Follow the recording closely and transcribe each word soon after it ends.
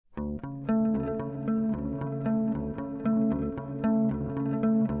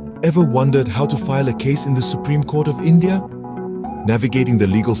Ever wondered how to file a case in the Supreme Court of India? Navigating the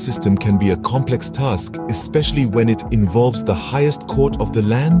legal system can be a complex task, especially when it involves the highest court of the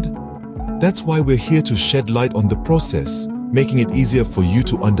land. That's why we're here to shed light on the process, making it easier for you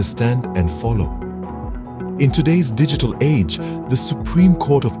to understand and follow. In today's digital age, the Supreme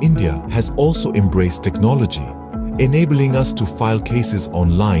Court of India has also embraced technology, enabling us to file cases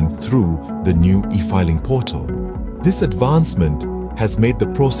online through the new e-filing portal. This advancement has made the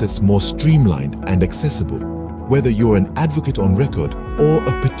process more streamlined and accessible, whether you're an advocate on record or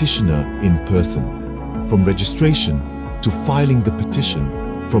a petitioner in person. From registration to filing the petition,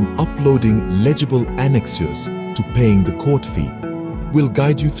 from uploading legible annexures to paying the court fee, we'll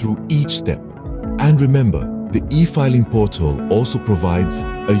guide you through each step. And remember, the e-filing portal also provides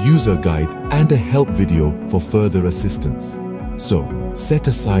a user guide and a help video for further assistance. So, set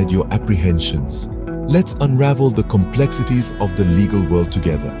aside your apprehensions. Let's unravel the complexities of the legal world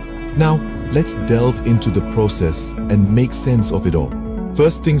together. Now, let's delve into the process and make sense of it all.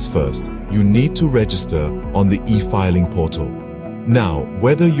 First things first, you need to register on the e-filing portal. Now,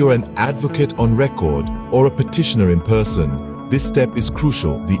 whether you're an advocate on record or a petitioner in person, this step is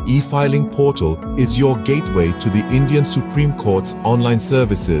crucial. The e-filing portal is your gateway to the Indian Supreme Court's online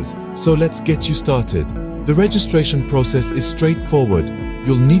services, so let's get you started. The registration process is straightforward.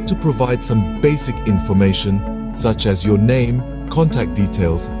 You'll need to provide some basic information, such as your name, contact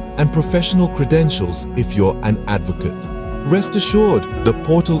details, and professional credentials if you're an advocate. Rest assured, the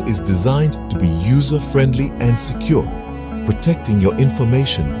portal is designed to be user-friendly and secure, protecting your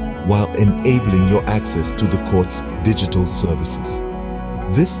information while enabling your access to the court's digital services.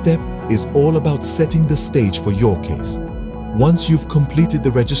 This step is all about setting the stage for your case. Once you've completed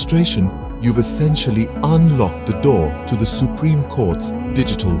the registration, you've essentially unlocked the door to the Supreme Court's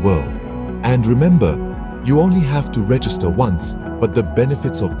digital world. And remember, you only have to register once, but the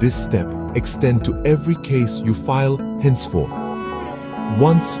benefits of this step extend to every case you file henceforth.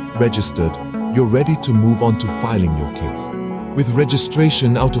 Once registered, you're ready to move on to filing your case. With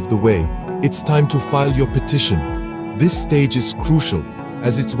registration out of the way, it's time to file your petition. This stage is crucial,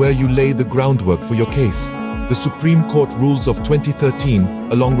 as it's where you lay the groundwork for your case. The Supreme Court Rules of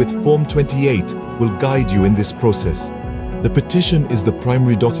 2013, along with Form 28, will guide you in this process. The petition is the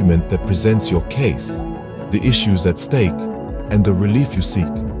primary document that presents your case, the issues at stake, and the relief you seek.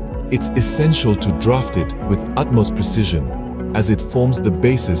 It's essential to draft it with utmost precision, as it forms the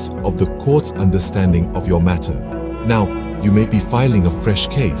basis of the court's understanding of your matter. Now, you may be filing a fresh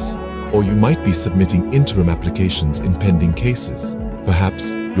case, or you might be submitting interim applications in pending cases.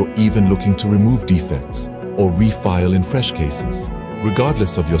 Perhaps you're even looking to remove defects or refile in fresh cases.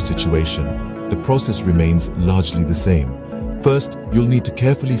 Regardless of your situation, the process remains largely the same. First, you'll need to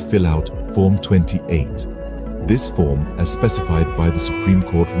carefully fill out Form 28. This form, as specified by the Supreme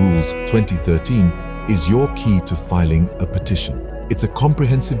Court Rules 2013, is your key to filing a petition. It's a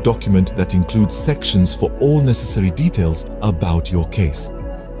comprehensive document that includes sections for all necessary details about your case.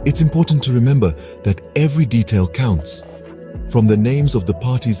 It's important to remember that every detail counts. From the names of the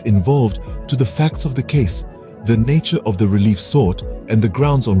parties involved to the facts of the case, the nature of the relief sought, and the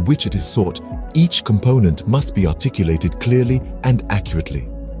grounds on which it is sought, each component must be articulated clearly and accurately.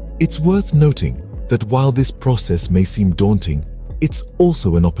 It's worth noting that while this process may seem daunting, it's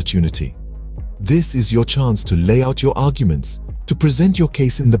also an opportunity. This is your chance to lay out your arguments, to present your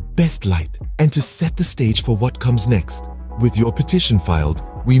case in the best light, and to set the stage for what comes next. With your petition filed,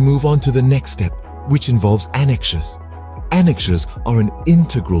 we move on to the next step, which involves annexures. Annexures are an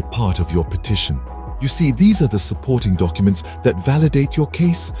integral part of your petition. You see, these are the supporting documents that validate your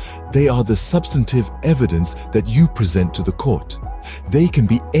case. They are the substantive evidence that you present to the court. They can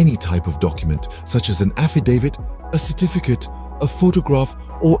be any type of document, such as an affidavit, a certificate, a photograph,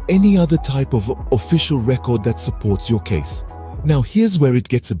 or any other type of official record that supports your case. Now, here's where it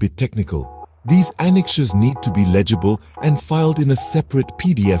gets a bit technical. These annexures need to be legible and filed in a separate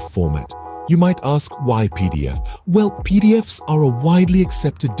PDF format. You might ask, why PDF? Well, PDFs are a widely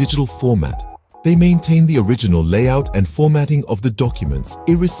accepted digital format. They maintain the original layout and formatting of the documents,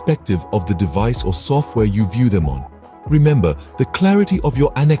 irrespective of the device or software you view them on. Remember, the clarity of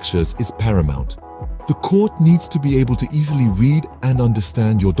your annexures is paramount. The court needs to be able to easily read and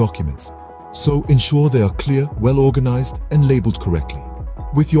understand your documents, so ensure they are clear, well-organized, and labeled correctly.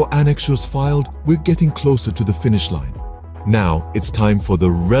 With your annexures filed, we're getting closer to the finish line. Now, it's time for the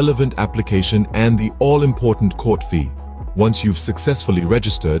relevant application and the all-important court fee. Once you've successfully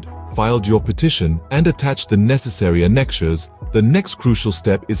registered, filed your petition, and attached the necessary annexures, the next crucial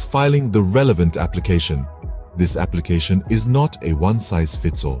step is filing the relevant application. This application is not a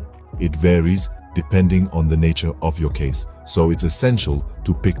one-size-fits-all. It varies depending on the nature of your case, so it's essential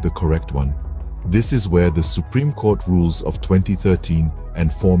to pick the correct one. This is where the Supreme Court rules of 2013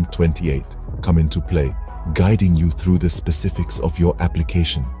 and Form 28 come into play, guiding you through the specifics of your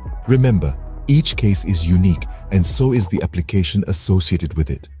application. Remember, each case is unique, and so is the application associated with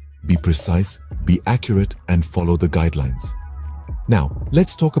it. Be precise, be accurate, and follow the guidelines. Now,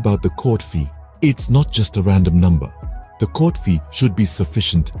 let's talk about the court fee. It's not just a random number. The court fee should be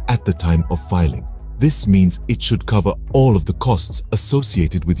sufficient at the time of filing. This means it should cover all of the costs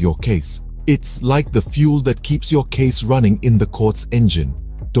associated with your case. It's like the fuel that keeps your case running in the court's engine.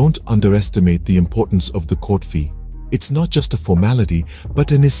 Don't underestimate the importance of the court fee. It's not just a formality,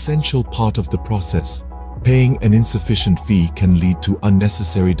 but an essential part of the process. Paying an insufficient fee can lead to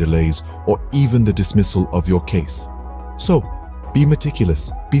unnecessary delays or even the dismissal of your case. So, be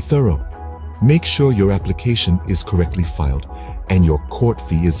meticulous, be thorough. Make sure your application is correctly filed and your court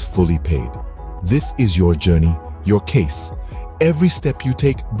fee is fully paid. This is your journey, your case. Every step you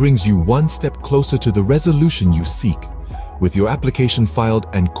take brings you one step closer to the resolution you seek. With your application filed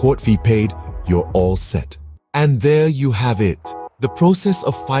and court fee paid, you're all set. And there you have it, the process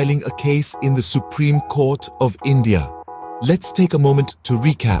of filing a case in the Supreme Court of India. Let's take a moment to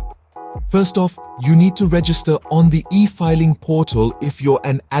recap. First off, you need to register on the e-filing portal if you're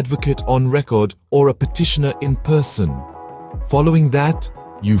an advocate on record or a petitioner in person. Following that,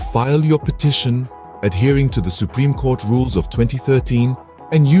 you file your petition, adhering to the Supreme Court rules of 2013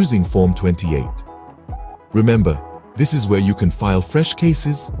 and using Form 28. Remember, this is where you can file fresh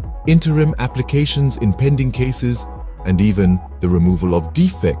cases, interim applications in pending cases, and even the removal of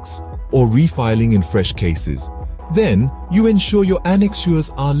defects or refiling in fresh cases. Then, you ensure your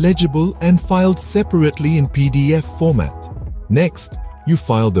annexures are legible and filed separately in PDF format. Next, you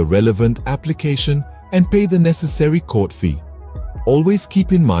file the relevant application and pay the necessary court fee. Always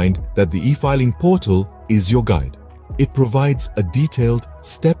keep in mind that the e-filing portal is your guide. It provides a detailed,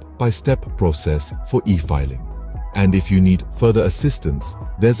 step-by-step process for e-filing. And if you need further assistance,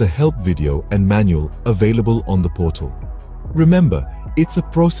 there's a help video and manual available on the portal. Remember, it's a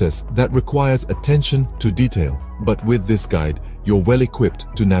process that requires attention to detail, but with this guide, you're well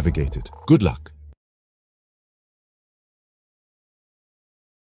equipped to navigate it. Good luck!